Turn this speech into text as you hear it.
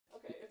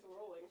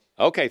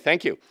Okay,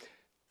 thank you.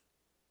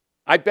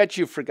 I bet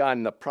you've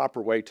forgotten the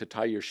proper way to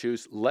tie your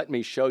shoes. Let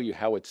me show you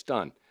how it's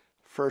done.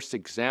 First,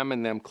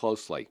 examine them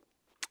closely.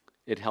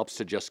 It helps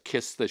to just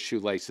kiss the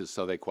shoelaces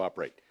so they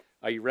cooperate.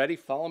 Are you ready?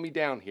 Follow me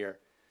down here,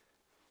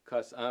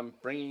 because I'm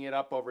bringing it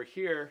up over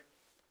here.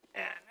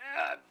 And,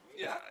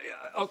 yeah.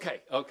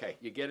 Okay.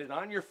 You get it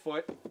on your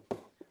foot,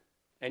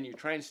 and you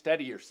try and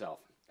steady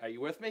yourself. Are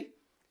you with me?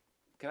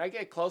 Can I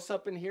get close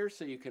up in here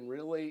so you can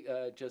really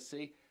just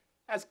see?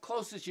 As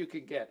close as you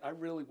can get. I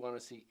really want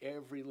to see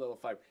every little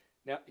fiber.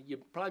 Now, you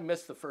probably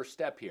missed the first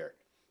step here.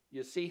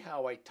 You see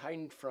how I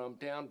tightened from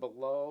down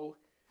below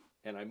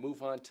and I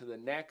move on to the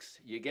next?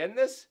 You getting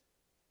this?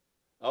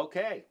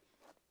 Okay.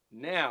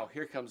 Now,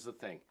 here comes the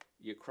thing.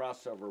 You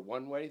cross over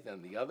one way,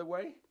 then the other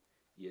way.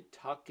 You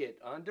tuck it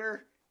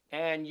under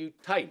and you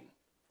tighten.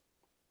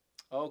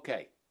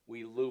 Okay.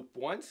 We loop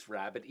once,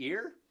 rabbit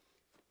ear.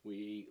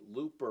 We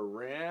loop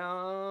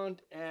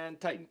around and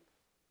tighten.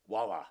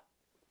 Voila.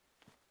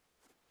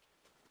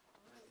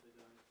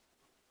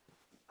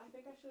 I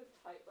think I should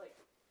have tightened.